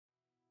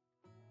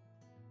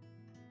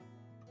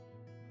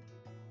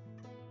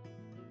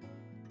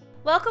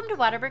Welcome to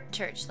Waterbrook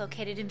Church,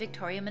 located in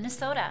Victoria,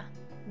 Minnesota.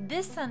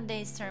 This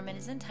Sunday's sermon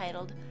is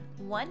entitled,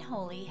 One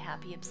Holy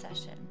Happy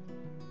Obsession.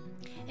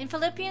 In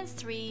Philippians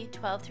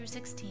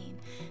 3:12-16,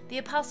 the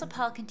Apostle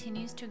Paul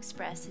continues to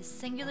express his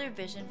singular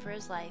vision for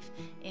his life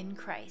in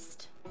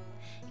Christ.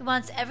 He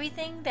wants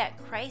everything that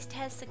Christ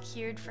has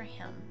secured for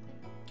him.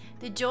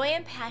 The joy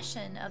and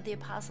passion of the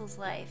apostle's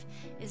life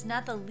is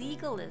not the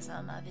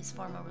legalism of his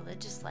former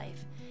religious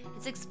life.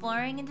 It's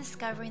exploring and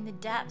discovering the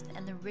depth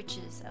and the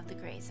riches of the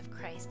grace of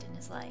Christ in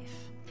his life.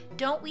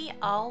 Don't we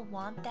all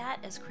want that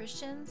as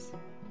Christians?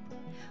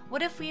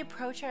 What if we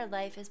approach our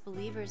life as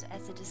believers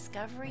as a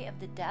discovery of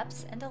the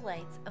depths and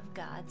delights of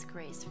God's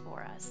grace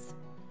for us?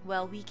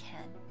 Well, we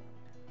can.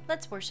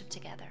 Let's worship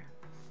together.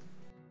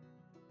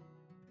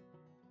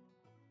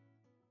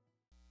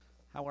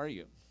 How are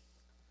you?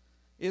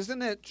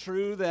 Isn't it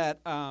true that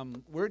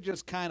we're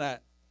just kind of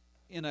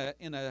in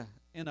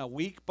a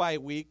week by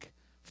week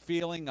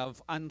feeling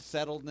of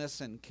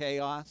unsettledness and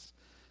chaos?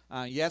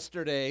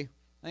 Yesterday,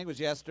 I think it was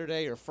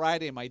yesterday or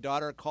Friday, my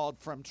daughter called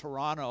from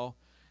Toronto,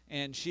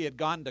 and she had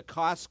gone to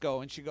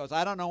Costco, and she goes,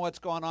 "I don't know what's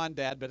going on,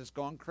 Dad, but it's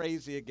going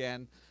crazy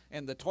again."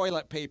 And the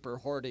toilet paper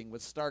hoarding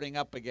was starting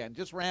up again,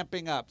 just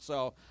ramping up.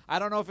 So I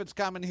don't know if it's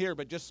coming here,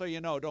 but just so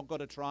you know, don't go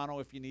to Toronto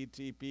if you need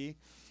TP.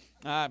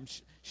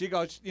 She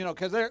goes,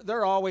 because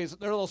they're a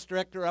little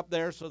stricter up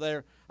there, so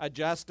they're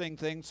adjusting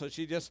things. So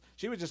she was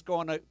just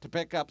going to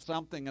pick up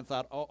something and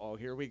thought, oh,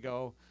 here we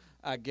go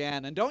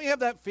again. And don't you have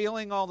that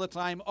feeling all the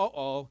time?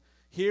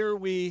 Here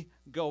we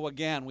go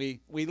again. We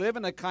live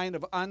in a kind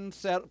of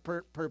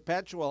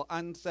perpetual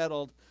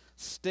unsettled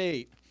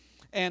state.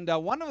 And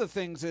one of the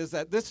things is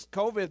that this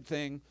COVID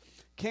thing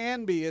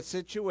can be a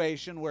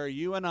situation where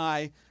you and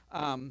I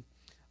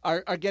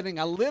are getting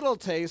a little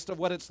taste of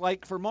what it's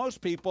like for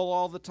most people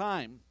all the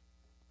time.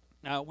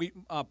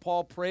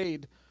 Paul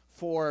prayed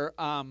for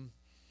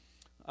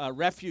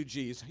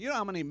refugees. You know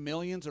how many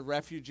millions of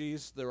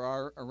refugees there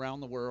are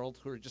around the world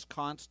who are just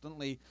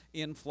constantly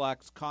in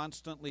flux,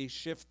 constantly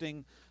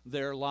shifting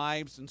their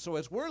lives. And so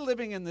as we're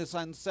living in this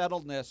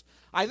unsettledness,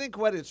 I think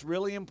what it's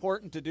really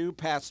important to do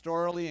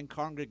pastorally and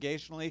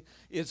congregationally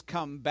is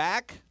come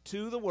back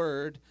to the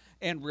Word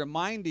and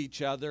remind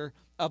each other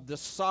of the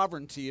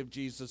sovereignty of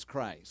Jesus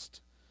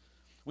Christ.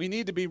 We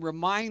need to be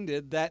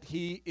reminded that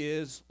He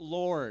is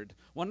Lord.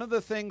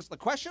 The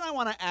question I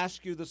want to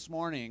ask you this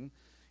morning,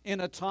 in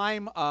a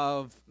time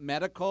of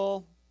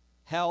medical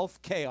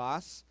health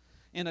chaos,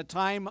 in a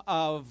time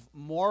of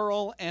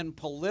moral and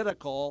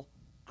political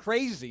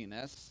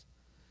craziness,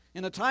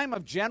 in a time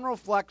of general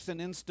flux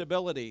and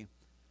instability,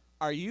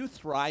 are you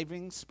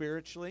thriving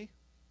spiritually?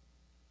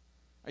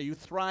 Are you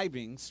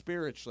thriving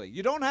spiritually?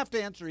 You don't have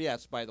to answer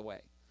yes, by the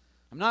way.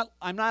 I'm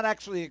not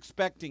actually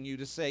expecting you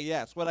to say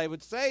yes. What I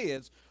would say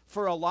is,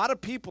 for a lot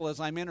of people, as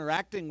I'm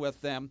interacting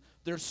with them,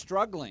 they're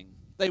struggling.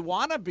 They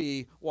want to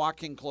be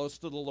walking close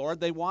to the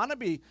Lord. They want to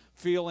be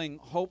feeling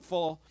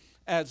hopeful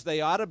as they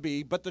ought to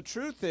be. But the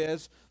truth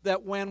is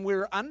that when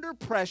we're under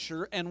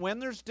pressure and when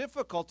there's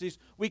difficulties,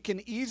 we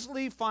can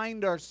easily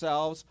find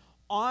ourselves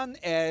on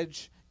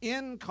edge,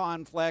 in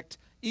conflict,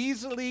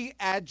 easily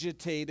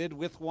agitated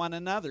with one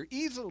another.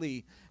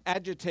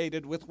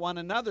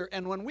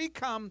 And when we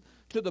come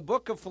to the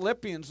book of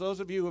Philippians, those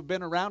of you who have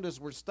been around as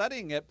we're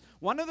studying it,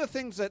 one of the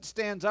things that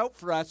stands out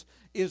for us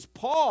is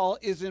Paul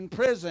is in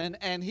prison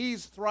and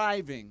he's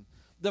thriving.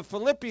 The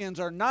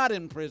Philippians are not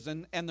in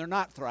prison and they're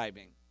not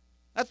thriving.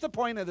 That's the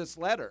point of this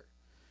letter.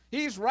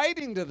 He's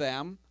writing to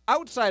them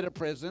outside of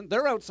prison.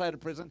 They're outside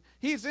of prison.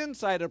 He's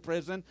inside of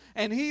prison,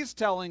 and he's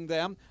telling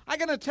them, I'm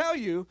going to tell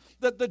you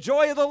that the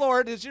joy of the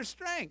Lord is your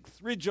strength.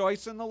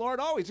 Rejoice in the Lord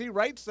always. He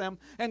writes them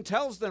and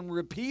tells them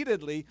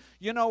repeatedly,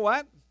 you know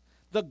what?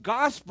 The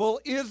gospel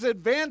is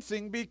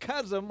advancing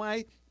because of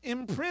my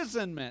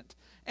imprisonment.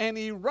 And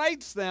he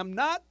writes them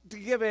not to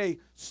give a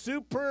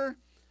super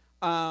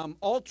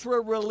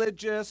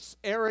ultra-religious,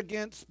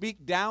 arrogant,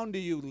 speak down to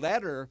you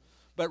letter,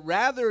 but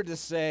rather to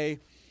say,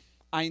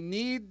 I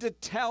need to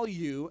tell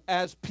you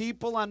as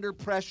people under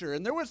pressure.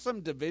 And there was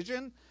some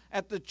division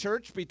at the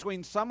church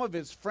between some of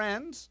his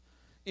friends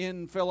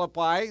in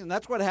Philippi, and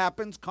that's what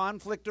happens.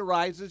 Conflict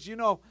arises. You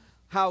know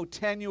how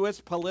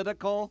tenuous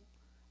political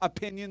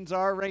opinions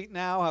are right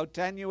now, how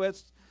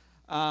tenuous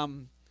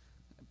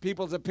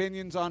people's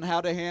opinions on how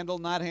to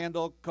not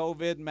handle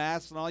COVID,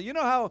 masks, and all. You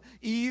know how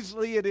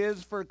easily it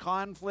is for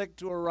conflict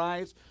to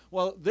arise?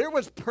 Well, there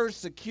was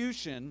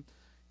persecution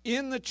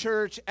in the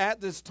church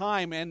at this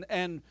time,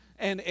 and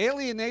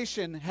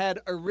alienation had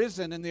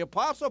arisen, and the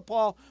Apostle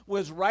Paul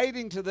was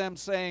writing to them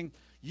saying,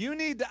 you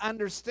need to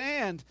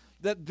understand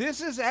that this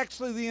is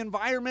actually the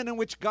environment in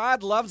which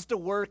God loves to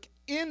work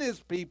in His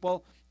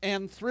people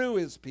and through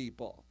His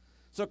people.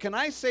 So can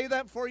I say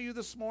that for you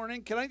this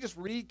morning? Can I just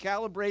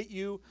recalibrate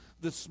you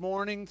this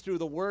morning through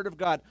the Word of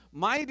God?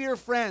 My dear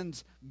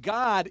friends,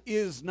 God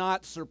is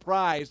not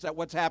surprised at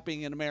what's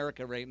happening in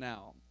America right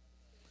now.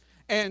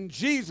 And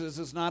Jesus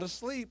is not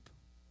asleep.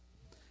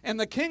 And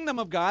the kingdom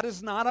of God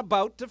is not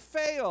about to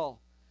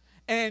fail.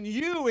 And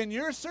you, in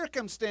your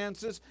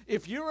circumstances,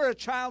 if you are a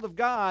child of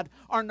God,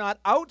 are not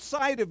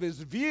outside of his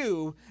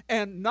view,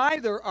 and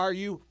neither are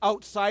you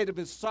outside of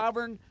his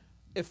sovereign,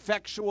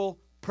 effectual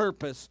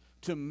purpose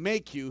to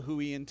make you who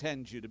he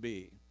intends you to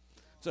be.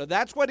 So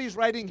that's what he's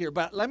writing here.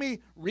 But let me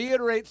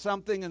reiterate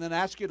something and then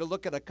ask you to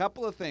look at a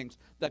couple of things.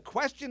 The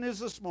question is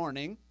this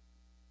morning,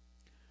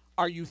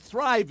 are you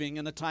thriving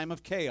in a time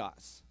of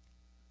chaos?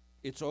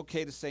 It's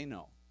okay to say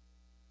no,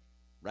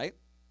 right?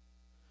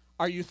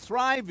 Are you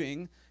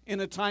thriving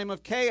in a time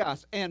of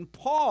chaos? And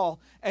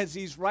Paul, as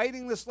he's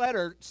writing this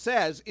letter,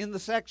 says in the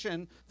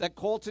section that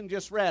Colton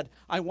just read,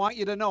 I want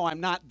you to know I'm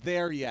not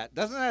there yet.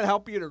 Doesn't that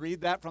help you to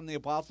read that from the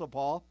Apostle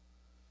Paul?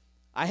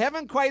 I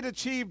haven't quite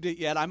achieved it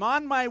yet. I'm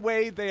on my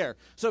way there.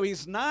 So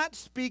he's not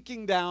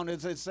speaking down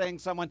as it's saying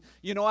someone,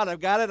 you know what,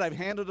 I've got it, I've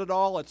handled it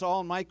all, it's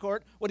all in my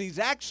court. What he's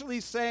actually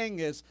saying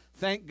is,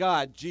 thank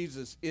God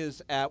Jesus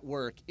is at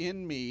work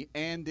in me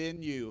and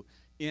in you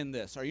in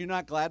this. Are you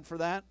not glad for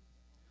that?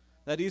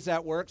 That he's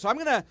at work? So I'm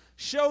going to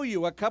show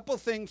you a couple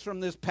things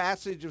from this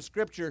passage of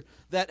Scripture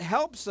that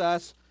helps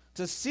us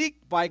to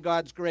seek by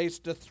God's grace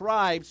to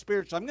thrive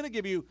spiritually. I'm going to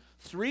give you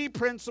 3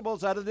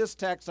 principles out of this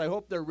text. I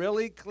hope they're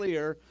really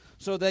clear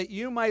so that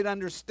you might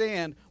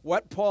understand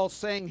what Paul's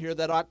saying here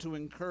that ought to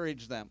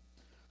encourage them.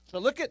 So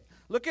look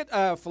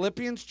at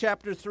Philippians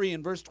chapter 3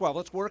 and verse 12.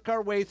 Let's work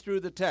our way through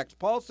the text.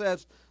 Paul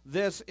says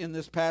this in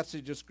this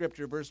passage of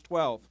Scripture, verse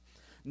 12.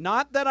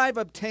 Not that I've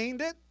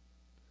obtained it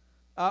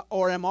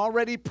or am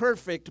already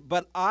perfect,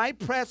 but I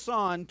press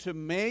on to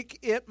make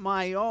it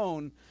my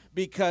own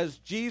because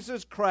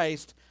Jesus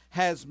Christ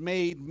has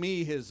made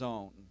me his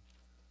own.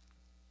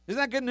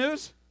 Isn't that good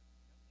news?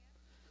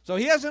 So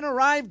he hasn't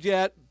arrived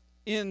yet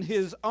in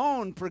his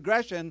own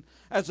progression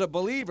as a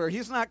believer.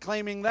 He's not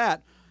claiming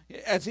that.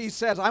 As he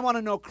says, I want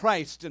to know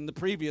Christ in the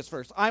previous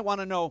verse. I want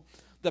to know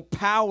the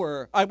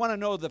power. I want to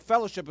know the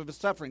fellowship of his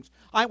sufferings.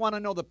 I want to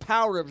know the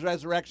power of his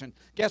resurrection.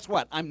 Guess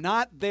what? I'm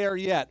not there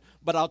yet,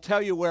 but I'll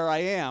tell you where I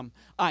am.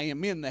 I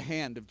am in the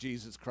hand of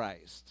Jesus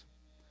Christ.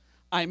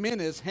 I'm in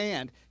his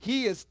hand.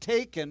 He has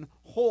taken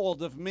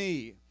hold of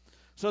me.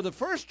 So the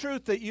first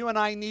truth that you and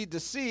I need to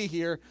see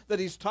here that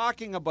he's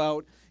talking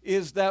about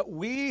is that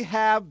we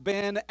have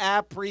been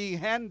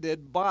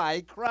apprehended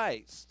by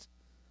Christ.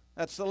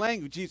 That's the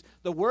language.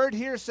 The word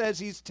here says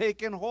he's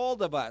taken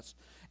hold of us.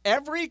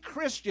 Every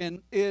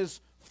Christian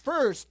is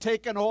first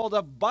taken hold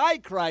of by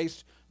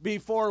Christ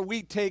before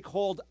we take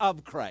hold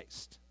of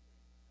Christ.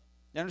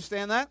 You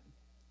understand that?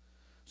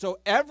 So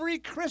every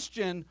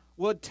Christian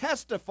would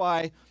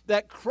testify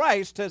that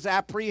Christ has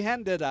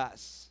apprehended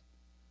us.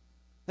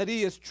 That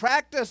he has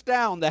tracked us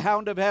down, the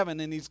hound of heaven,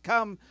 and he's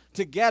come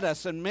to get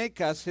us and make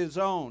us his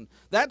own.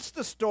 That's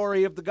the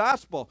story of the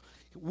gospel.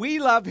 We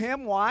love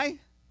him. Why?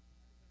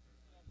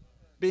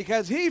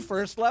 Because he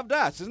first loved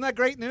us. Isn't that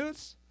great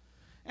news?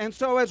 And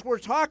so as we're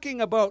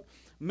talking about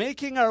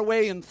making our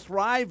way and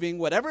thriving,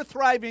 whatever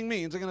thriving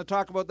means, I'm going to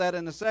talk about that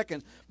in a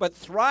second, but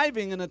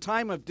thriving in a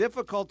time of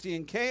difficulty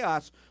and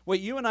chaos, what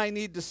you and I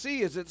need to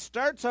see is it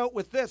starts out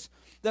with this,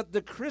 that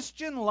the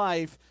Christian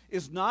life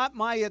is not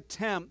my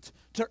attempt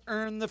to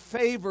earn the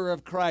favor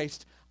of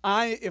Christ.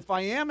 If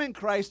I am in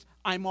Christ,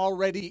 I'm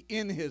already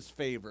in his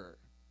favor.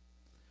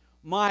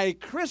 My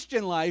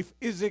Christian life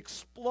is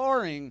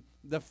exploring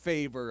the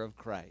favor of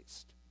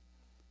Christ.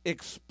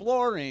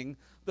 Exploring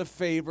the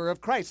favor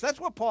of Christ. That's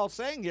what Paul's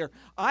saying here.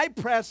 I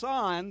press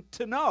on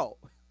to know,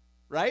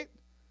 right?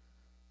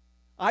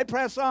 I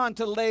press on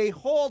to lay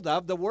hold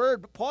of. The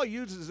word, Paul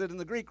uses it in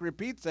the Greek,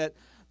 repeats it,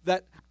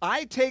 that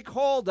I take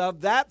hold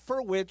of that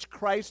for which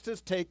Christ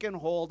has taken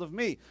hold of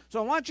me.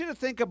 So I want you to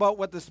think about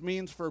what this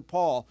means for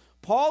Paul.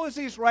 Paul, as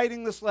he's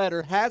writing this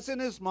letter, has in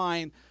his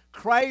mind,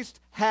 Christ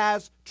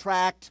has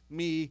tracked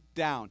me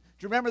down. Do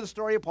you remember the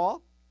story of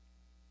Paul?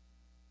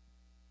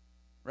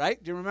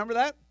 Right? Do you remember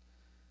that?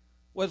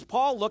 Was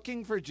Paul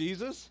looking for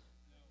Jesus?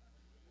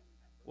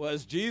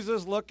 Was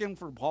Jesus looking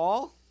for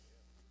Paul?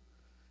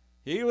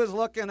 He was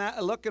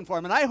looking for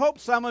him. And I hope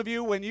some of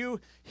you, when you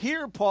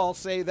hear Paul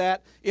say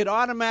that, it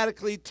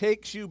automatically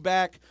takes you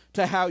back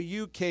to how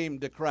you came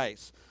to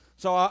Christ.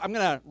 So I'm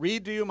going to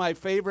read to you my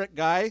favorite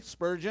guy,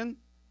 Spurgeon.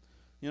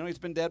 You know, he's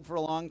been dead for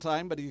a long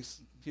time, but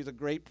he's a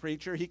great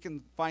preacher. He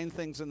can find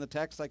things in the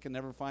text I can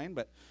never find,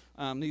 but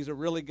he's a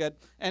really good.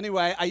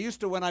 Anyway, I used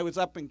to, when I was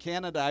up in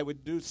Canada, I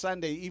would do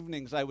Sunday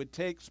evenings. I would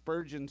take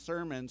Spurgeon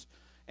sermons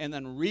and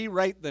then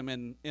rewrite them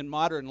in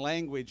modern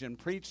language and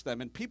preach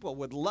them. And people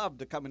would love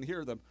to come and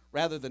hear them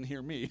rather than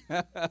hear me.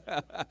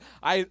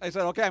 I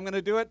said, okay, I'm going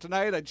to do it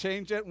tonight. I'd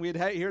change it, and we'd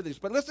hear these.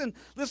 But listen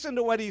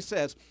to what he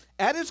says.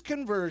 At his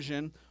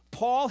conversion,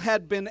 Paul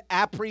had been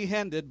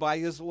apprehended by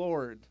his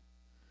Lord.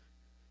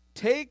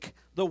 Take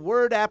the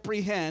word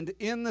apprehend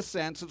in the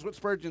sense, that's what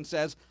Spurgeon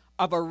says,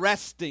 of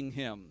arresting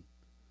him.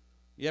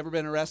 You ever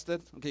been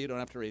arrested? Okay, you don't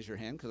have to raise your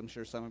hand because I'm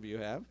sure some of you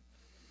have.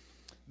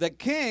 The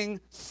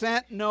king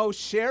sent no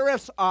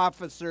sheriff's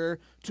officer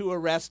to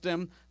arrest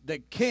him. The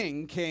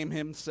king came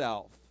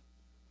himself.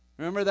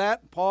 Remember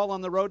that? Paul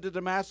on the road to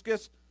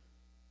Damascus?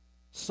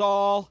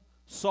 Saul,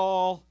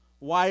 Saul,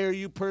 why are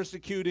you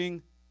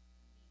persecuting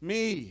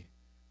Me.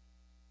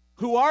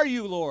 Who are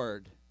you,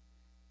 Lord?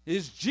 It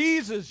is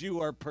Jesus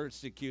you are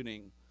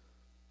persecuting.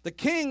 The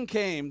king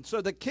came.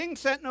 So the king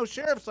sent no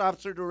sheriff's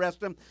officer to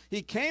arrest him.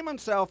 He came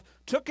himself,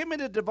 took him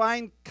into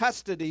divine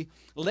custody,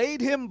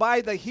 laid him by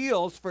the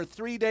heels for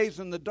 3 days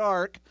in the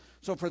dark.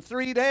 So for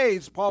 3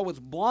 days, Paul was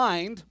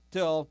blind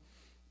till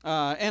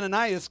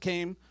Ananias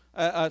came,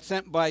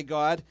 sent by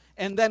God,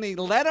 and then he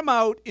let him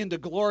out into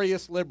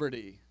glorious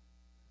liberty.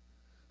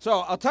 So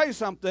I'll tell you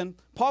something.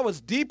 Paul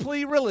was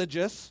deeply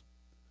religious,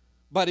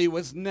 but he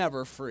was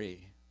never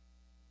free.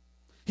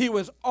 He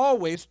was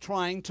always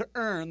trying to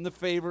earn the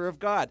favor of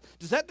God.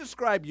 Does that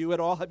describe you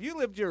at all? Have you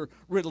lived your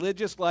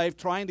religious life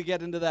trying to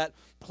get into that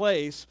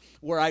place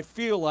where I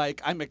feel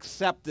like I'm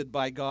accepted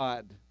by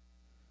God?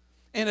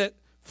 And it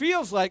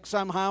feels like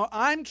somehow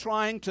I'm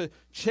trying to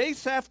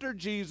chase after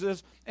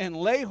Jesus and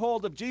lay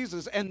hold of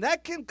Jesus. And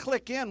that can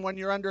click in when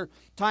you're under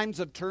times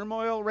of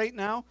turmoil right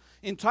now.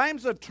 In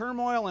times of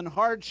turmoil and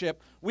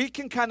hardship, we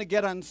can kind of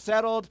get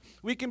unsettled.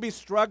 We can be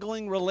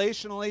struggling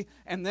relationally.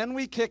 And then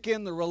we kick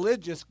in the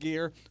religious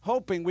gear,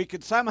 hoping we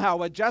could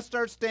somehow adjust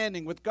our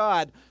standing with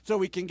God so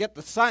we can get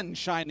the sun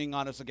shining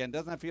on us again.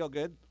 Doesn't that feel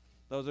good?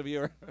 Those of you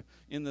who are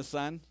in the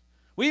sun.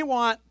 We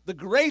want the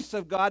grace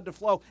of God to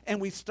flow,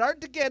 and we start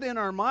to get in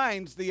our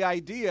minds the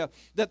idea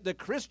that the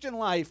Christian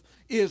life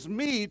is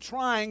me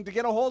trying to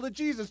get a hold of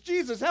Jesus.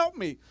 Jesus, help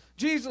me.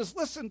 Jesus,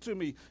 listen to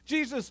me.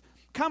 Jesus,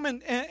 come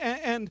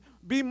and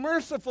be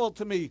merciful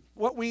to me.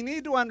 What we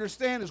need to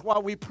understand is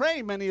while we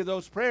pray many of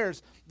those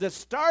prayers, the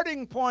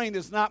starting point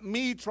is not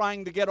me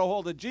trying to get a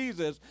hold of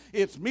Jesus.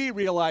 It's me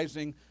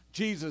realizing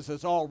Jesus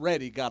has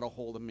already got a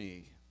hold of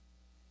me.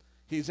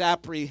 He's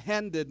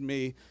apprehended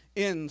me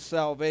in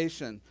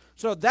salvation.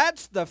 So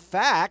that's the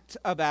fact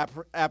of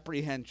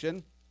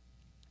apprehension.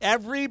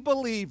 Every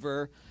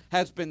believer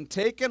has been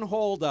taken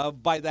hold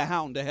of by the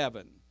hound of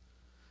heaven.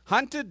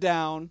 Hunted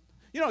down.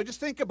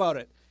 Just think about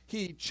it.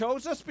 He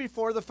chose us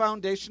before the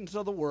foundations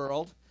of the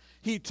world.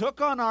 He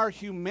took on our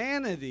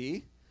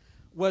humanity,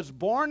 was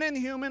born in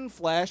human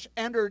flesh,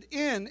 entered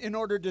in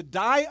order to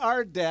die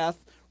our death,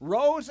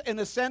 rose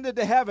and ascended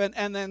to heaven,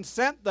 and then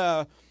sent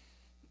the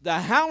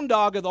hound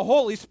dog of the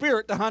Holy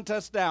Spirit to hunt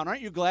us down.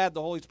 Aren't you glad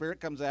the Holy Spirit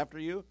comes after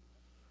you?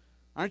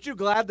 Aren't you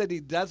glad that he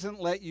doesn't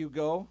let you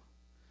go?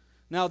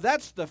 Now,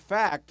 that's the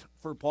fact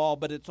for Paul,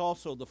 but it's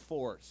also the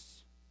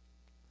force.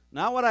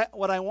 Now,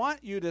 what I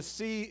want you to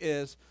see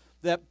is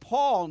that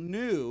Paul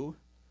knew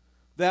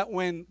that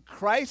when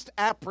Christ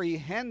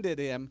apprehended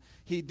him,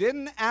 he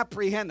didn't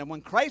apprehend him.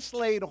 When Christ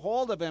laid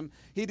hold of him,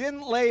 he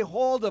didn't lay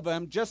hold of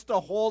him just to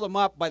hold him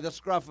up by the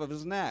scruff of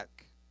his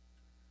neck.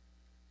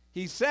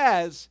 He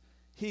says,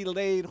 he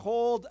laid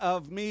hold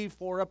of me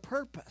for a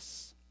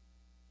purpose.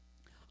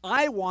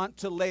 I want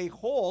to lay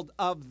hold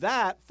of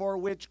that for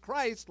which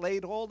Christ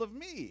laid hold of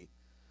me.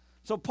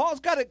 So Paul's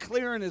got it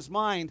clear in his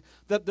mind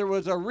that there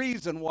was a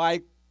reason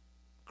why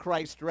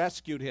Christ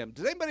rescued him.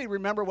 Does anybody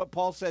remember what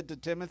Paul said to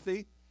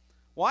Timothy?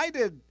 Why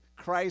did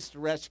Christ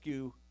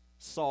rescue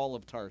Saul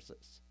of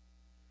Tarsus?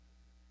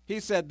 He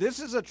said,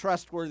 this is a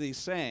trustworthy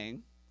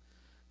saying,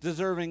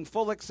 deserving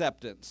full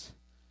acceptance.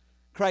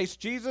 Christ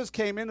Jesus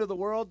came into the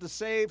world to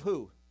save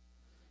who?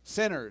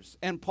 Sinners.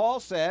 And Paul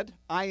said,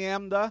 I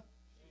am the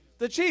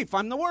chief.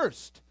 I'm the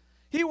worst.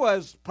 He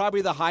was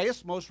probably the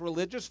highest, most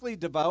religiously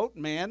devout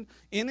man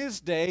in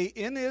his day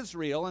in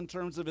Israel in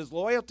terms of his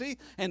loyalty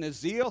and his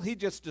zeal. He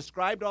just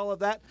described all of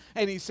that.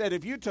 And he said,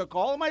 if you took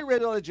all of my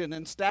religion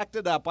and stacked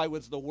it up, I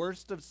was the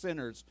worst of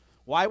sinners.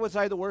 Why was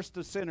I the worst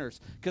of sinners?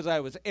 Because I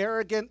was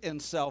arrogant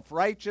and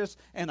self-righteous,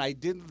 and I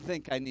didn't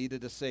think I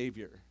needed a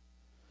Savior.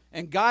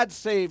 And God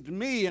saved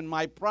me in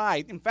my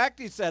pride. In fact,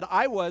 he said,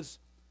 I was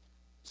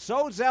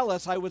so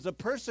zealous, I was a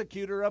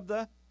persecutor of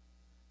the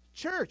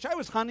church. I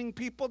was hunting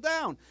people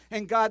down.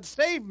 And God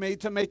saved me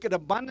to make it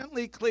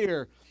abundantly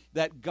clear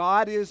that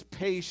God is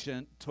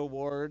patient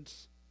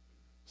towards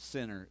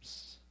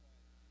sinners.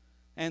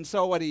 And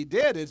so what he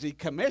did is he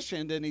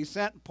commissioned and he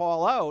sent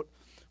Paul out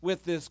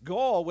with this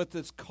goal, with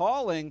this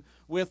calling,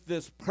 with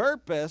this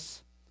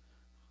purpose.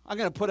 I'm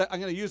going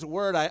to use a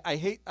word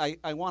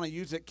I want to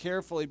use it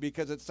carefully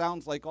because it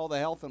sounds like all the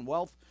health and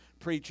wealth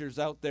preachers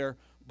out there.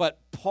 But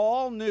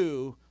Paul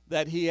knew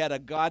that he had a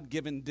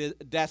God-given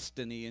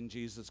destiny in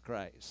Jesus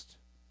Christ.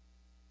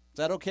 Is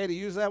that okay to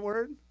use that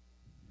word?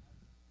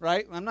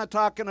 Right? I'm not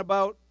talking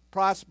about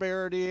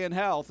prosperity and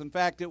health. In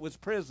fact, it was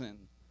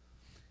prison.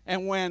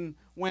 And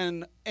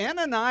when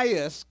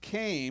Ananias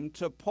came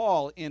to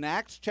Paul in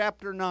Acts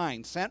chapter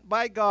 9, sent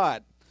by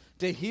God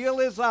to heal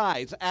his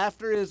eyes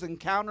after his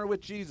encounter with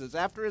Jesus,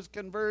 after his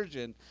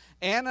conversion,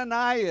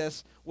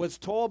 Ananias was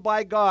told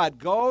by God,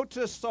 go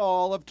to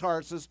Saul of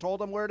Tarsus, told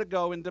him where to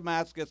go in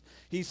Damascus.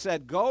 He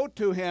said, go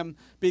to him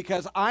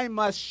because I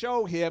must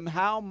show him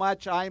how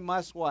much I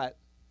must what?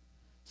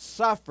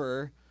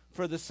 Suffer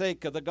for the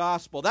sake of the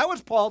gospel. That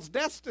was Paul's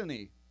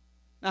destiny.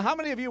 Now, how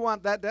many of you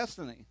want that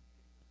destiny?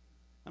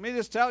 Let me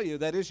just tell you,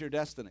 that is your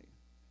destiny.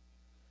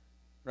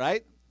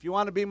 Right? If you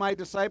want to be my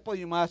disciple,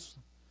 you must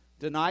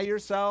deny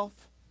yourself,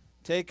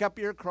 take up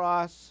your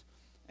cross,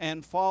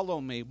 and follow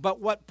me.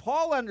 But what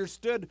Paul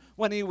understood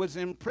when he was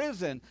in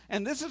prison,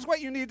 and this is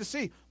what you need to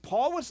see,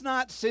 Paul was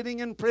not sitting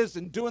in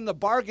prison doing the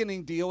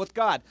bargaining deal with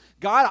God.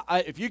 God,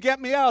 if you get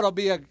me out, I'll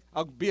be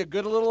a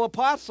good little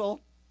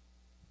apostle.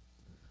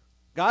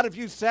 God, if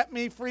you set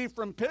me free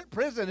from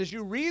prison, as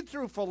you read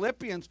through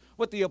Philippians,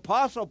 what the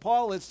Apostle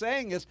Paul is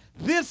saying is,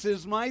 this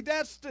is my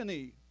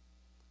destiny.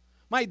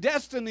 My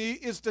destiny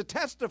is to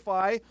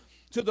testify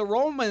to the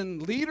Roman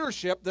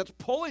leadership that's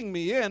pulling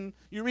me in.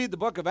 You read the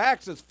book of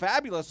Acts, it's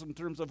fabulous in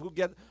terms of who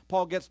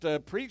Paul gets to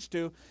preach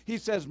to. He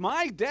says,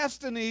 my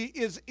destiny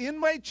is in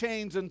my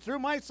chains and through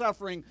my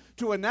suffering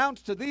to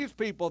announce to these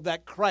people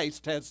that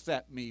Christ has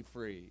set me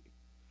free.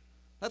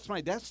 That's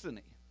my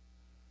destiny.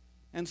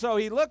 And so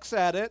he looks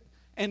at it,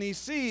 and he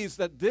sees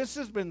that this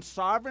has been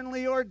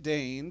sovereignly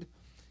ordained.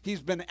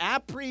 He's been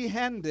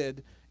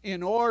apprehended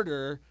in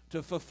order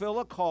to fulfill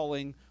a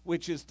calling,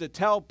 which is to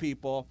tell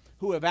people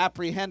who have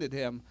apprehended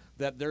him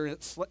that they're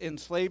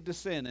enslaved to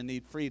sin and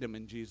need freedom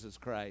in Jesus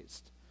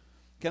Christ.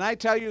 Can I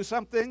tell you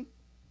something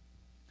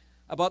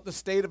about the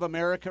state of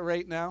America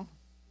right now?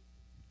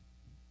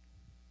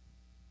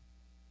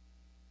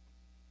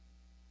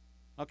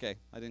 Okay,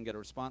 I didn't get a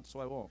response, so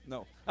I won't.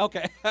 No.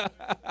 Okay.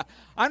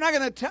 I'm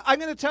going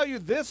to tell you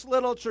this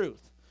little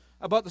truth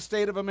about the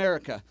state of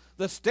America.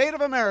 The state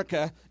of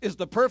America is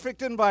the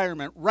perfect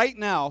environment right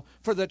now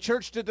for the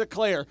church to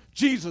declare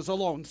Jesus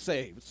alone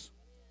saves.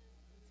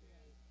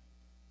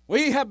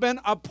 We have been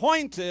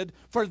appointed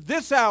for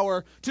this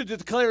hour to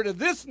declare to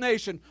this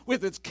nation,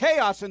 with its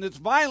chaos and its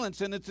violence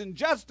and its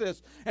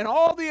injustice and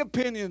all the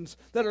opinions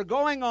that are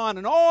going on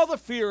and all the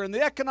fear and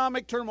the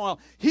economic turmoil,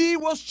 he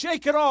will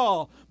shake it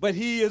all, but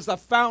he is the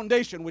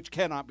foundation which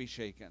cannot be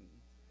shaken.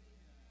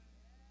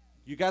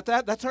 You got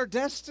that? That's our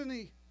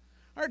destiny.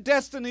 Our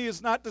destiny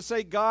is not to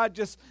say, God,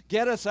 just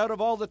get us out of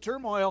all the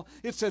turmoil.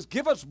 It says,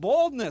 give us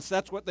boldness.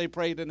 That's what they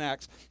prayed in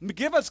Acts.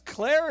 Give us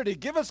clarity.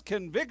 Give us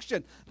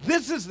conviction.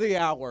 This is the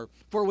hour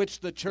for which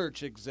the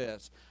church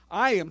exists.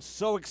 I am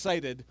so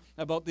excited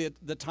about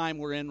the time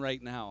we're in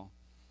right now,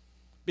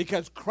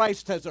 because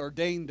Christ has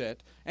ordained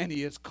it, and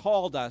he has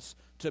called us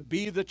to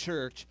be the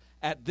church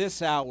at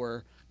this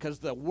hour, because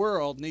the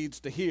world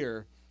needs to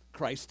hear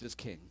Christ is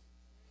King.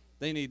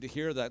 They need to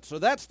hear that. So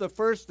that's the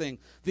first thing,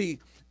 the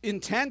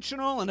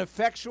intentional and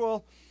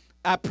effectual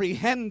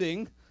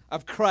apprehending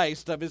of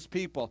Christ, of his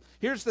people.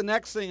 Here's the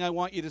next thing I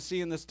want you to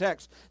see in this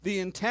text, the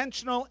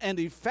intentional and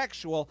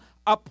effectual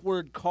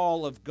upward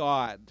call of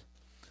God.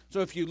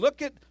 So if you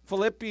look at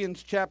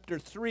Philippians chapter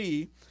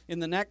 3, in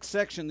the next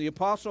section, the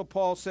Apostle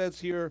Paul says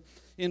here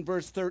in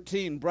verse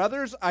 13,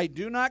 brothers, I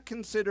do not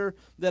consider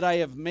that I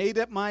have made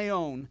it my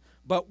own,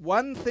 but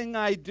one thing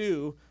I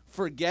do,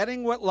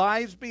 forgetting what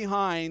lies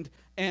behind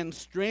and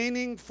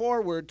straining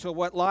forward to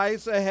what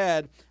lies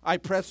ahead, I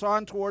press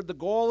on toward the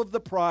goal of the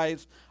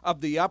prize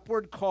of the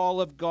upward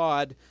call of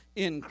God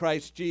in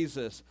Christ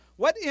Jesus.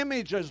 What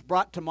image is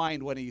brought to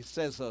mind when he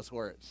says those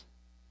words?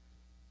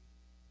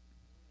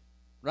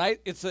 Right?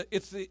 It's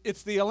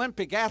the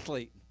Olympic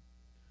athlete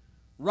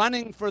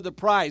running for the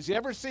prize. You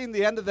ever seen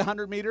the end of the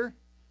 100-meter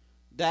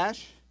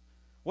dash?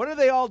 What are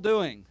they all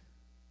doing?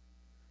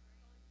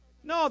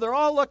 No, they're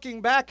all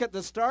looking back at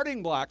the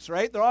starting blocks,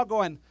 right? They're all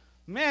going,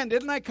 man,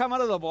 didn't I come out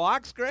of the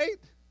blocks great?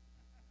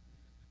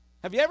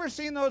 Have you ever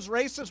seen those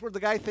races where the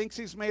guy thinks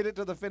he's made it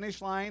to the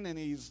finish line and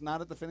he's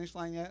not at the finish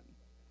line yet?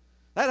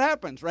 That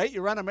happens, right?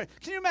 Can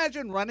you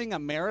imagine running a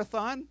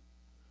marathon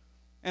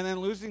and then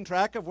losing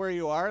track of where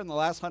you are in the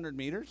last 100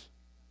 meters?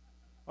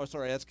 Oh,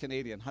 sorry, that's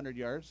Canadian. 100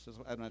 yards?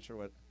 I'm not sure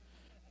what.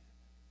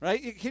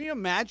 Right? Can you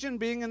imagine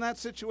being in that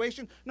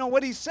situation? No,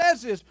 what he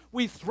says is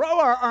we throw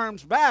our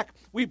arms back.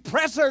 We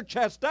press our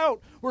chest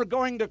out. We're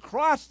going to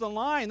cross the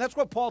line. That's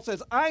what Paul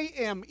says. I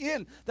am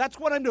in. That's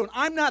what I'm doing.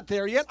 I'm not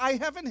there yet. I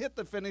haven't hit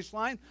the finish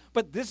line.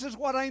 But this is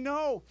what I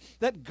know,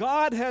 that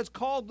God has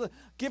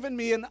given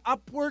me an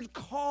upward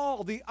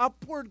call, the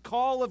upward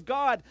call of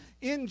God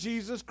in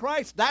Jesus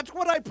Christ. That's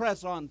what I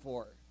press on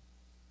for.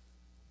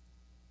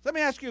 Let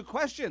me ask you a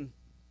question.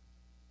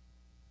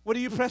 What are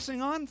you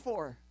pressing on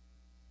for?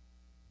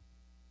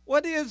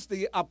 What is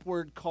the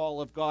upward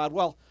call of God?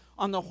 Well,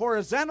 on the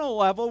horizontal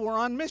level, we're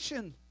on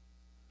mission.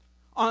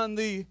 On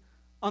the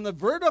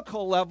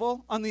vertical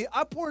level, on the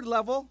upward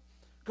level,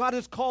 God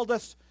has called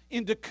us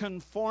into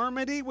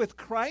conformity with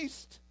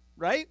Christ,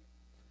 right?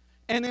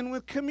 And in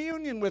with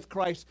communion with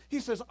Christ.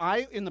 He says,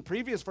 in the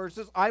previous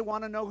verses, I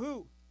want to know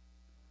who?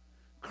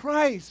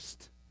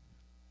 Christ.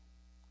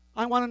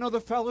 I want to know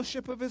the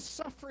fellowship of his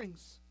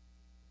sufferings.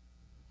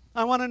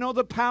 I want to know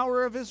the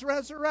power of his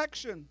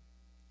resurrection.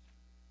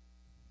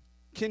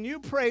 Can you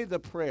pray the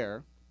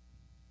prayer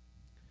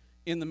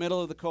in the middle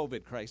of the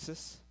COVID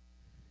crisis?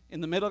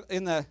 In the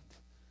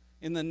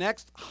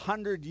next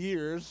 100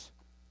 years,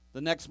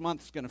 the next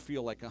month's going to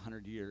feel like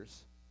 100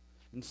 years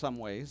in some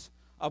ways,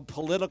 of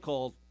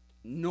political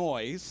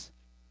noise.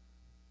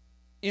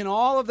 In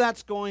all of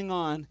that's going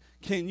on,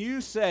 can you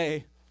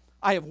say,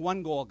 I have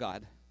one goal,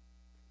 God.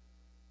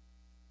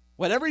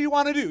 Whatever you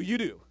want to do, you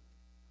do.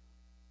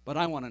 But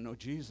I want to know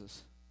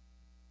Jesus.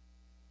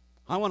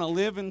 I want to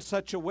live in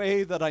such a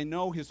way that I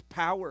know his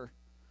power.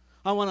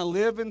 I want to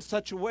live in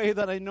such a way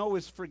that I know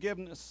his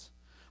forgiveness.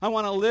 I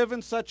want to live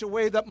in such a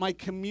way that my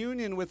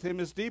communion with him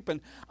is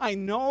deepened. I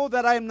know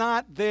that I'm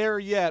not there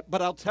yet,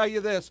 but I'll tell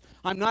you this,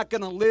 I'm not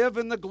going to live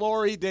in the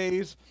glory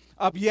days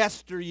of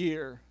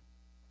yesteryear.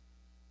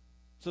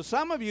 So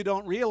some of you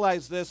don't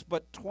realize this,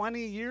 but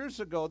 20 years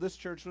ago, this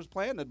church was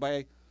planted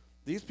by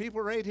these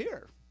people right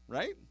here,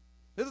 right?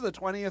 This is the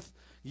 20th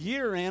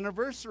year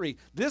anniversary.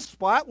 This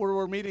spot where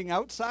we're meeting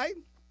outside,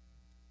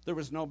 there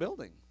was no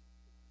building.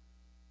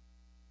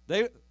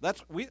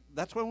 That's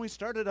when we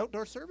started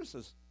outdoor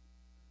services.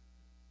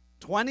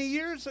 20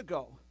 years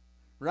ago,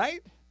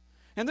 right?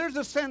 And there's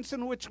a sense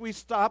in which we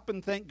stop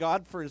and thank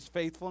God for his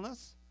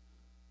faithfulness.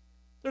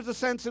 There's a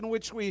sense in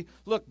which we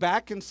look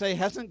back and say,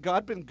 hasn't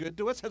God been good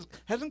to us?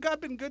 Hasn't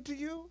God been good to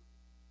you?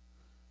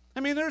 I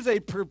mean, there's a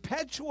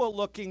perpetual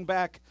looking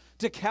back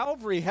to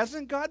Calvary.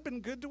 Hasn't God been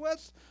good to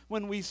us?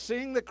 When we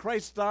sing that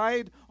Christ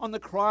died on the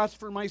cross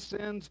for my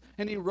sins,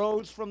 and he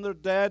rose from the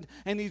dead,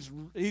 and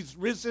he's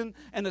risen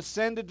and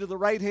ascended to the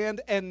right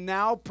hand, and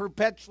now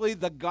perpetually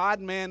the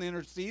God-man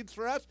intercedes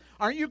for us.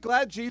 Aren't you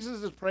glad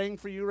Jesus is praying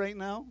for you right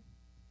now?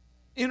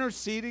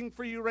 Interceding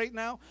for you right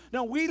now?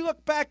 Now, we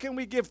look back and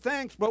we give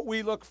thanks, but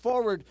we look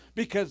forward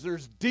because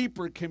there's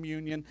deeper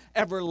communion,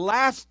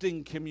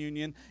 everlasting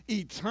communion,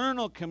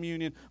 eternal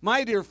communion.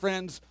 My dear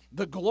friends,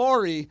 the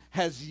glory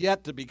has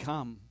yet to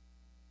become.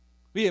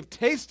 We have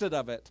tasted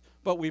of it,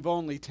 but we've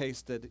only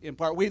tasted in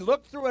part. We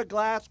look through a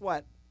glass,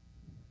 what?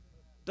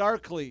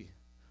 Darkly.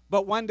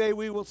 But one day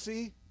we will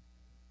see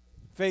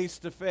face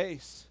to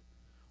face.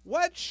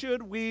 What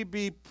should we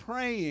be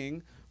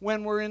praying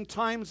when we're in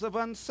times of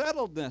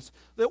unsettledness?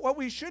 That what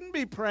we shouldn't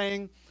be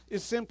praying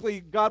is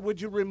simply, God, would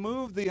you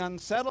remove the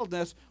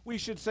unsettledness? We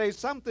should say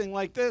something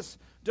like this: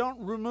 don't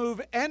remove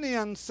any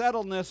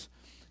unsettledness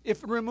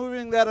if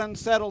removing that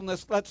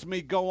unsettledness lets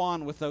me go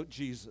on without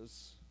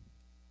Jesus.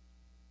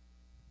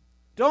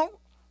 Don't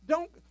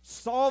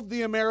solve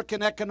the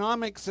American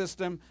economic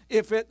system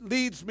if it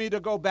leads me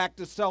to go back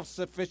to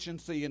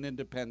self-sufficiency and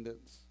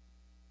independence.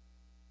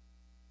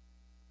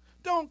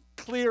 Don't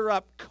clear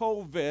up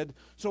COVID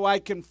so I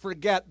can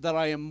forget that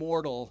I am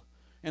mortal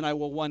and I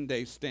will one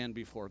day stand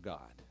before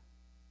God.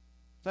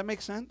 Does that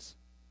make sense?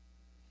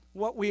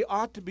 What we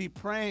ought to be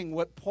praying,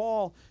 what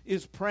Paul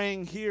is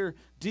praying here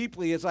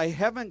deeply, is I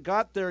haven't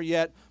got there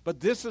yet,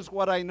 but this is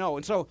what I know.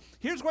 And so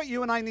here's what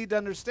you and I need to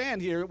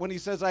understand here when he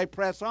says I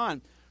press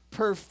on.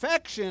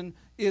 Perfection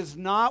is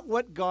not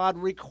what God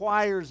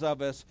requires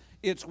of us.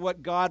 It's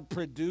what God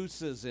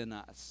produces in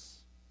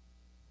us.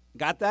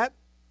 Got that?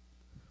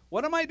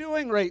 What am I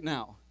doing right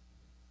now?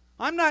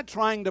 I'm not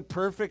trying to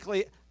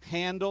perfectly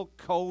handle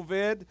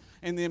COVID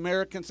and the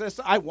American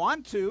system. I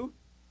want to.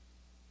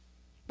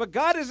 But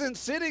God isn't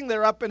sitting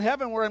there up in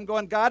heaven where I'm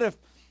going, God,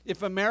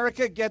 if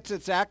America gets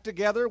its act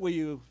together, will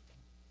you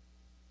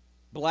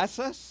bless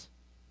us?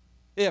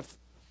 If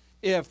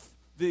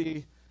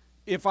I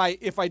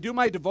do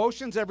my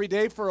devotions every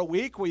day for a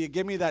week, will you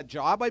give me that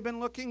job I've been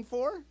looking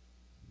for?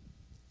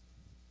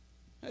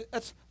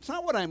 That's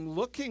not what I'm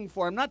looking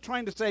for. I'm not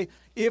trying to say,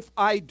 if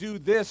I do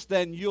this,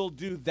 then you'll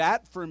do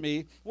that for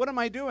me. What am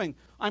I doing?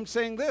 I'm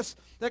saying this,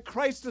 that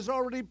Christ has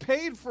already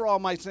paid for all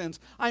my sins.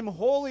 I'm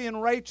holy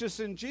and righteous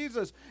in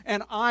Jesus,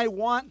 and I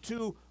want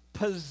to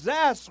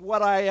possess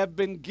what I have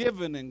been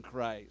given in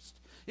Christ.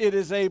 It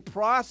is a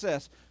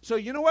process. So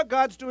you know what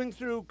God's doing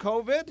through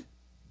COVID?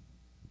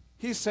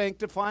 He's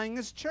sanctifying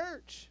his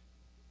church.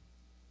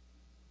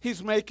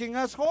 He's making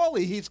us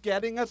holy. He's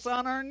getting us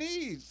on our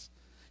knees.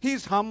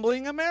 He's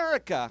humbling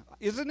America,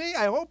 isn't he?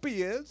 I hope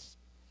he is.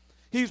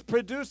 He's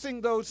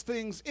producing those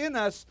things in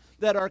us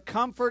that our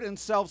comfort and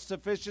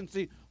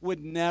self-sufficiency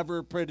would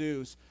never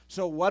produce.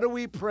 So what do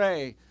we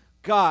pray?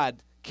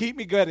 God, keep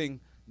me getting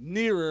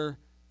nearer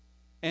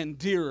and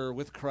dearer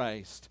with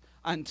Christ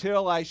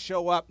until I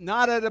show up,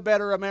 not at a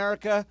better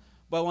America,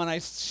 but when I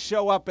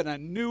show up in a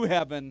new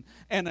heaven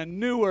and a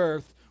new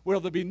earth, where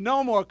there'll be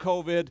no more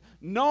COVID,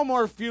 no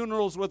more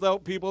funerals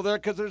without people there,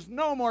 because there's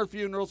no more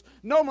funerals,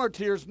 no more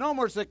tears, no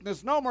more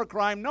sickness, no more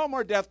crime, no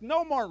more death,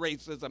 no more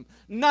racism.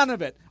 None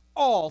of it.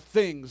 All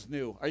things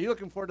new. Are you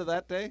looking forward to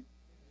that day?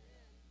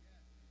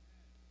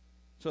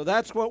 So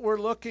that's what we're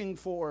looking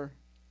for.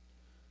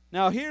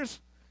 Now here's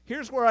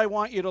where I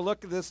want you to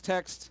look at this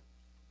text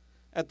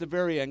at the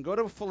very end. Go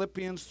to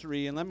Philippians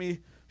 3, and let me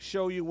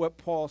show you what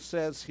Paul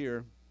says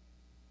here.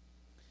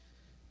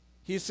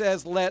 He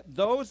says, let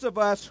those of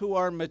us who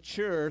are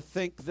mature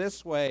think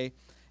this way,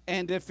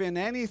 and if in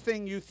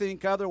anything you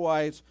think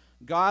otherwise,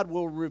 God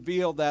will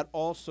reveal that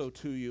also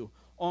to you.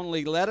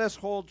 Only let us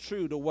hold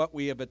true to what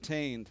we have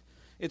attained.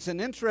 It's an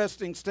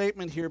interesting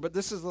statement here, but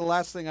this is the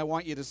last thing I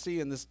want you to see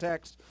in this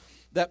text,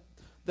 that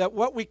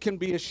what we can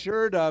be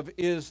assured of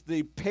is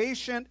the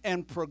patient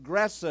and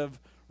progressive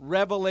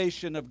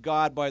revelation of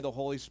God by the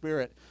Holy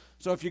Spirit.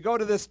 So if you go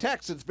to this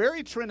text, it's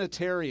very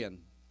Trinitarian,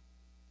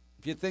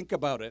 if you think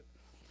about it.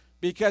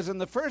 Because in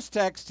the first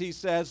text, he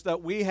says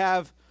that we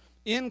have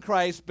in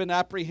Christ been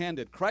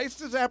apprehended. Christ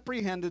has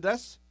apprehended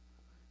us,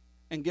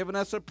 and given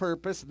us a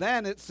purpose.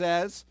 Then it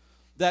says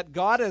that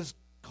God has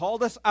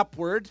called us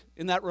upward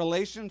in that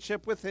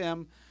relationship with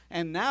him.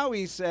 And now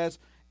he says,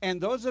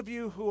 and those of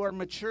you who are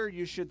mature,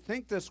 you should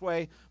think this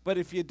way. But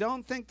if you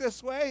don't think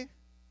this way,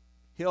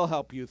 he'll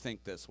help you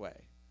think this way.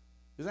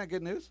 Isn't that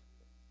good news?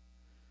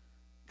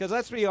 Because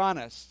let's be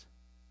honest,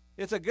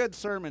 it's a good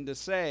sermon to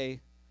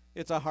say,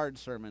 it's a hard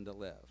sermon to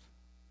live.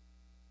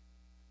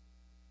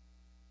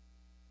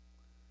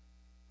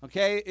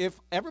 Okay, if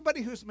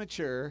everybody who's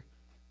mature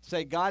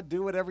say, God,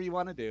 do whatever you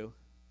want to do,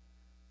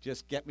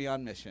 just get me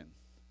on mission.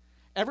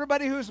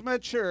 Everybody who's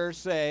mature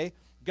say,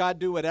 God,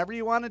 do whatever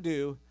you want to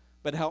do,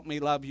 but help me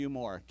love you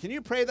more. Can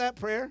you pray that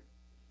prayer?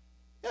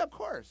 Yeah, of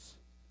course.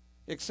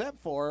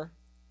 Except for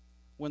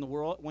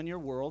when your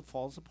world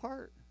falls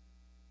apart.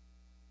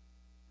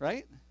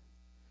 Right?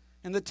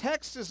 And the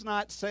text is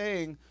not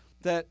saying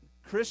that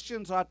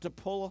Christians ought to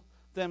pull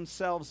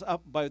themselves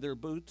up by their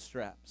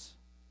bootstraps.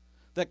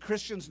 That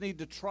Christians need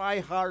to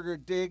try harder,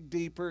 dig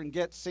deeper, and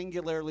get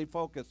singularly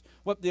focused.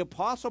 What the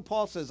Apostle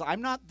Paul says,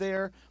 I'm not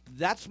there,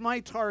 that's my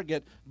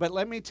target, but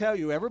let me tell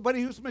you,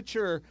 everybody who's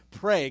mature,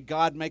 pray,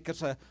 God, make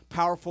us a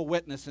powerful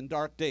witness in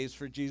dark days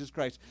for Jesus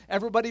Christ.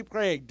 Everybody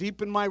pray,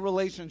 deepen my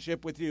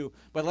relationship with you.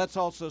 But let's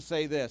also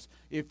say this,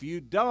 if you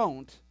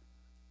don't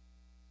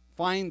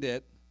find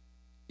it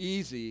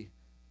easy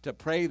to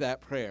pray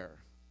that prayer,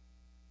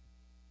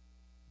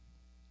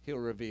 he'll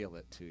reveal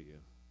it to you.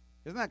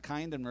 Isn't that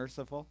kind and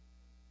merciful?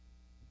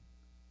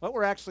 What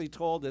we're actually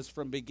told is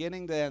from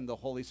beginning to end, the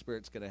Holy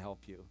Spirit's going to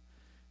help you.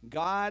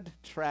 God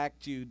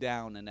tracked you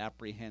down and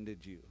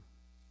apprehended you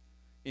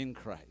in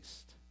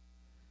Christ.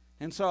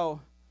 And so,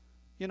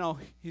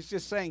 he's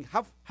just saying,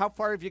 how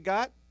far have you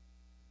got?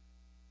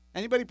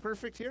 Anybody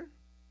perfect here?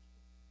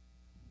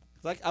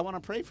 Like, I want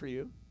to pray for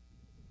you,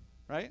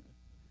 right?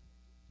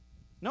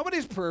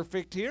 Nobody's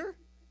perfect here.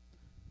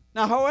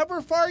 Now,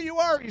 however far you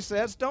are, he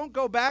says, don't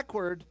go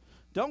backward.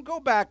 Don't go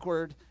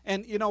backward.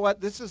 And you know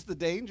what? This is the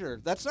danger.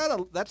 That's not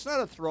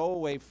a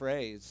throwaway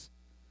phrase.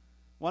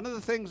 One of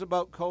the things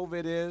about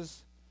COVID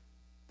is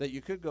that you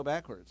could go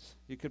backwards.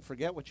 You could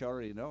forget what you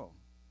already know.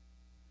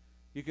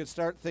 You could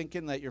start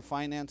thinking that your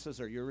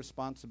finances are your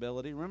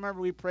responsibility.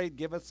 Remember we prayed,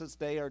 give us this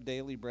day our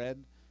daily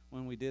bread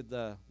when we did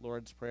the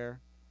Lord's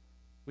Prayer?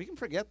 We can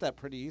forget that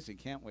pretty easy,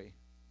 can't we?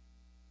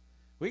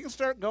 We can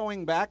start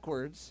going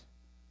backwards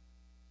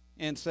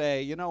and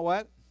say, you know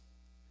what?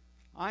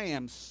 I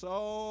am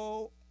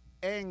so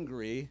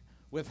angry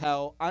with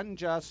how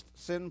unjust,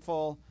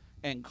 sinful,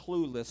 and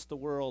clueless the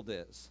world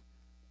is.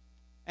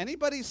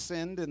 Anybody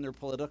sinned in their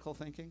political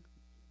thinking?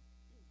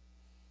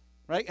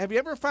 Right? Have you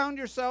ever found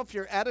yourself,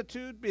 your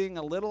attitude being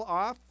a little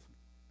off?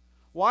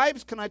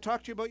 Wives, can I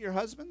talk to you about your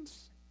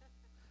husbands?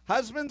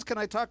 Husbands, can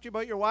I talk to you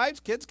about your wives?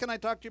 Kids, can I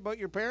talk to you about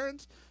your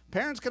parents?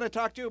 Parents, can I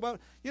talk to you about,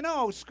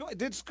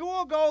 did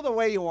school go the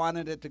way you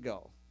wanted it to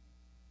go?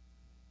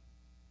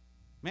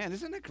 Man,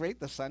 isn't it great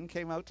the sun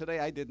came out today?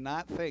 I did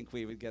not think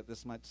we would get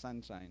this much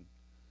sunshine.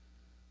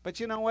 But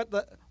you know what?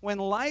 When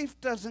life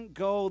doesn't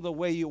go the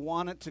way you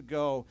want it to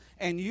go,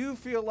 and you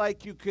feel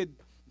like you could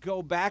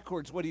go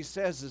backwards, what he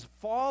says is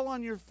fall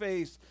on your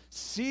face,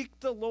 seek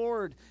the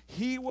Lord.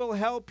 He will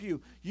help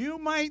you. You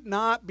might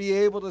not be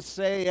able to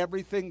say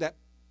everything that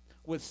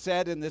was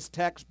said in this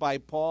text by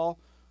Paul,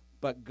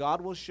 but God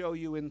will show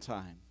you in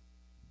time.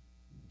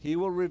 He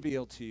will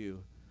reveal to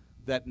you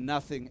that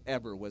nothing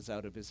ever was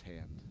out of his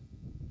hand.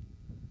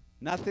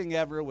 Nothing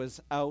ever was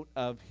out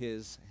of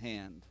his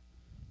hand.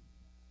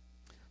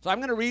 So I'm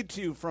going to read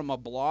to you from a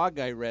blog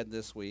I read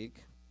this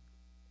week.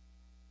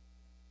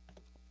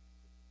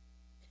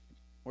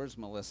 Where's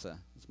Melissa?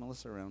 Is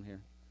Melissa around here?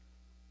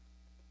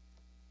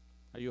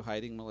 Are you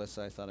hiding,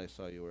 Melissa? I thought I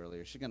saw you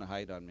earlier. She's going to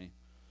hide on me.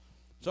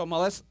 So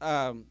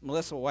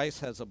Melissa Weiss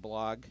has a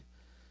blog.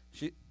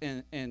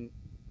 And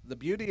the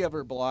beauty of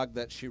her blog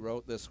that she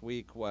wrote this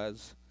week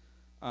was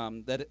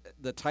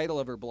the title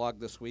of her blog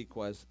this week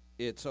was,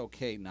 It's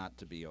Okay Not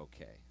to Be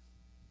Okay.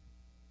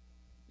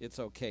 It's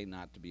okay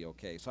not to be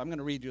okay. So I'm going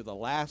to read you the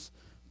last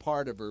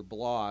part of her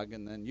blog,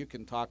 and then you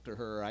can talk to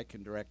her, or I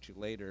can direct you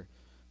later.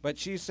 But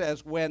she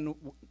says, when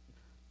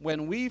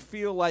we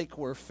feel like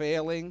we're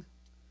failing,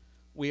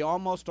 we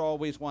almost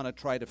always want to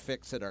try to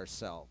fix it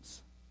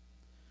ourselves.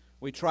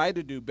 We try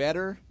to do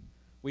better.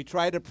 We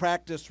try to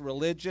practice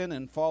religion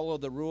and follow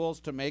the rules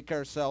to make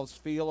ourselves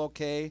feel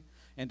okay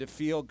and to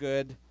feel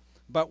good,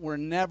 but we're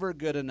never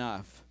good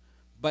enough.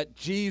 But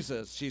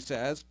Jesus, she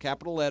says,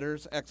 capital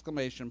letters,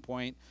 exclamation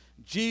point,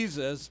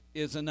 Jesus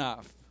is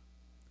enough.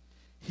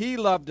 He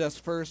loved us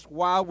first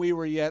while we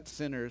were yet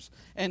sinners,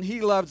 and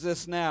he loves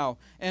us now.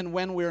 And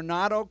when we're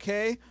not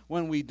okay,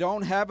 when we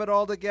don't have it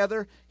all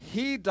together,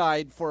 he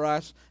died for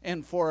us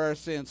and for our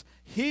sins.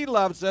 He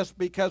loves us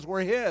because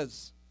we're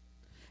his.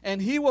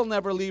 And he will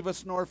never leave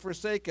us nor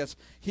forsake us.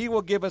 He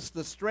will give us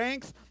the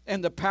strength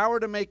and the power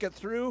to make it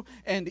through,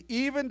 and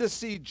even to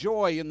see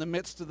joy in the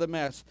midst of the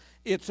mess.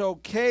 It's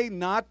okay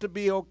not to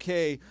be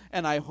okay,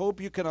 and I hope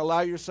you can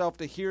allow yourself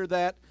to hear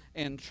that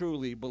and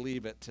truly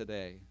believe it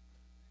today.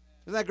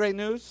 Isn't that great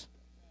news?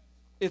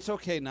 It's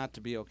okay not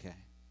to be okay.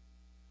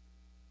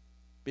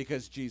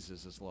 Because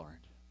Jesus is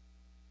Lord.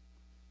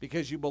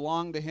 Because you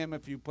belong to him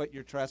if you put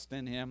your trust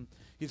in him.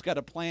 He's got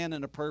a plan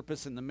and a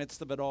purpose in the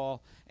midst of it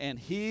all. And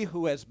he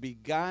who has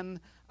begun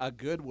a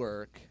good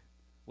work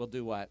will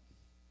do what?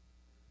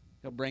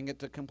 He'll bring it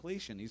to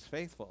completion. He's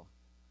faithful.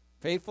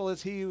 Faithful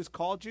is he who's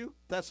called you,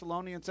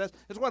 Thessalonians says.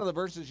 It's one of the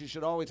verses you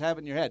should always have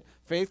in your head.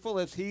 Faithful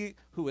is he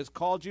who has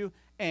called you,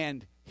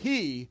 and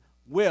he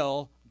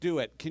will do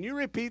it. Can you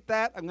repeat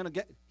that?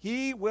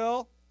 He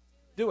will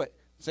do it.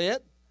 Say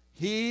it.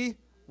 He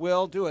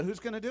will do it. Who's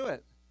going to do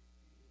it?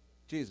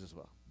 Jesus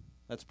will.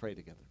 Let's pray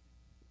together.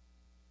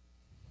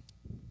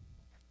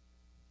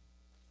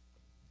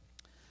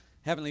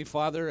 Heavenly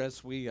Father,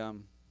 as we,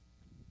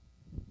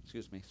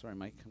 excuse me, sorry,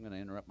 Mike, I'm going to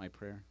interrupt my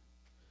prayer.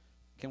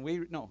 Can we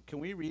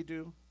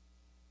redo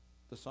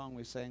the song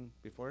we sang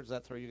before? Does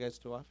that throw you guys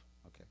too off?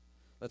 Okay,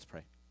 let's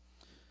pray.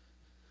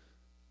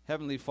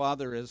 Heavenly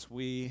Father, as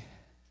we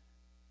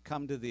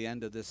come to the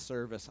end of this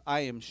service,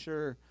 I am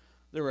sure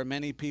there were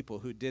many people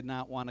who did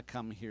not want to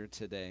come here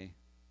today.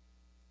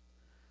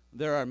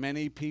 There are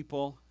many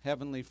people,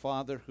 Heavenly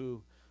Father,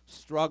 who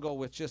struggle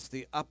with just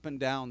the up and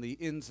down, the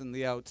ins and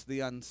the outs, the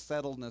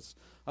unsettledness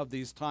of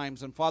these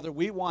times. And Father,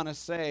 we want to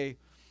say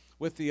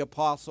with the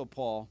Apostle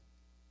Paul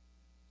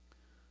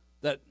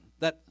that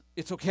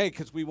it's okay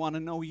because we want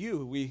to know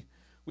you. We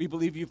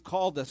believe you've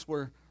called us.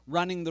 We're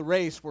running the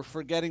race. We're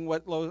forgetting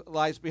what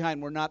lies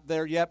behind. We're not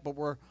there yet, but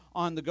we're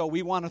on the go.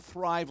 We want to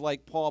thrive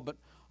like Paul, but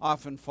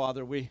often,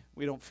 Father, we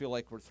don't feel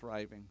like we're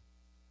thriving.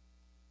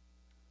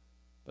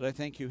 But I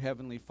thank you,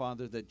 Heavenly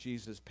Father, that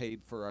Jesus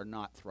paid for our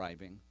not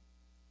thriving.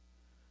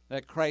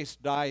 That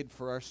Christ died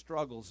for our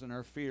struggles and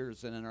our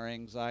fears and in our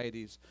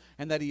anxieties.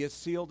 And that he has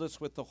sealed us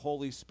with the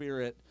Holy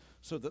Spirit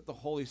so that the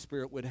Holy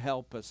Spirit would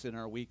help us in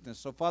our weakness.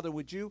 So, Father,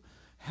 would you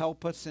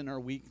help us in our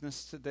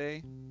weakness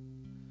today?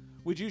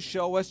 Would you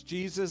show us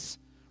Jesus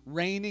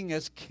reigning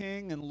as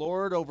King and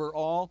Lord over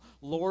all,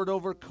 Lord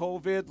over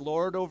COVID,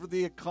 Lord over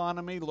the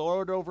economy,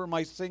 Lord over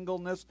my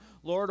singleness,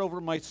 Lord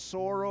over my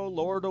sorrow,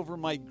 Lord over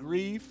my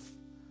grief,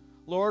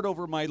 Lord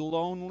over my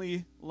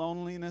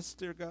loneliness,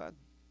 dear God.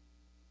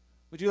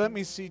 Would you let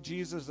me see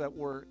Jesus at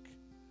work,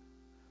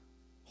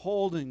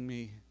 holding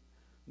me,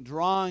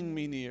 drawing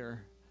me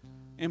near,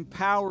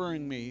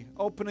 empowering me,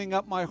 opening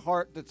up my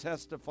heart to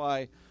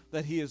testify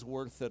that he is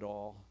worth it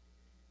all.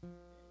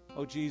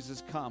 Oh,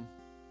 Jesus, come.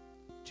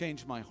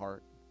 Change my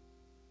heart.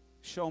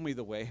 Show me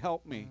the way.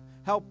 Help me.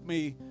 Help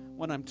me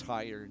when I'm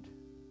tired.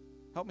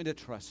 Help me to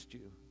trust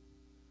you.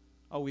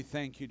 Oh, we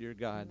thank you, dear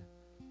God,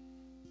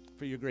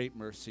 for your great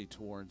mercy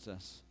towards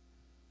us,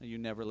 that you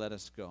never let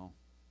us go.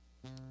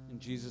 In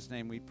Jesus'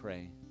 name we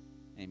pray.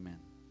 Amen.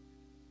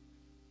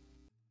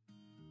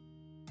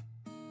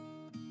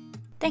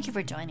 Thank you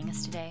for joining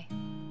us today.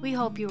 We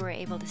hope you were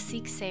able to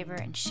seek, savor,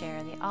 and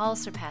share the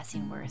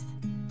all-surpassing worth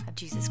of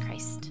Jesus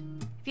Christ.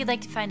 If you'd like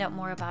to find out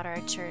more about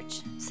our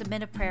church,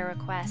 submit a prayer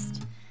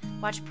request,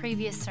 watch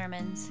previous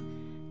sermons,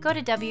 go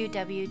to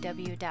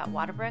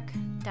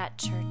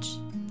www.waterbrook.church.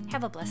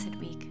 Have a blessed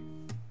week.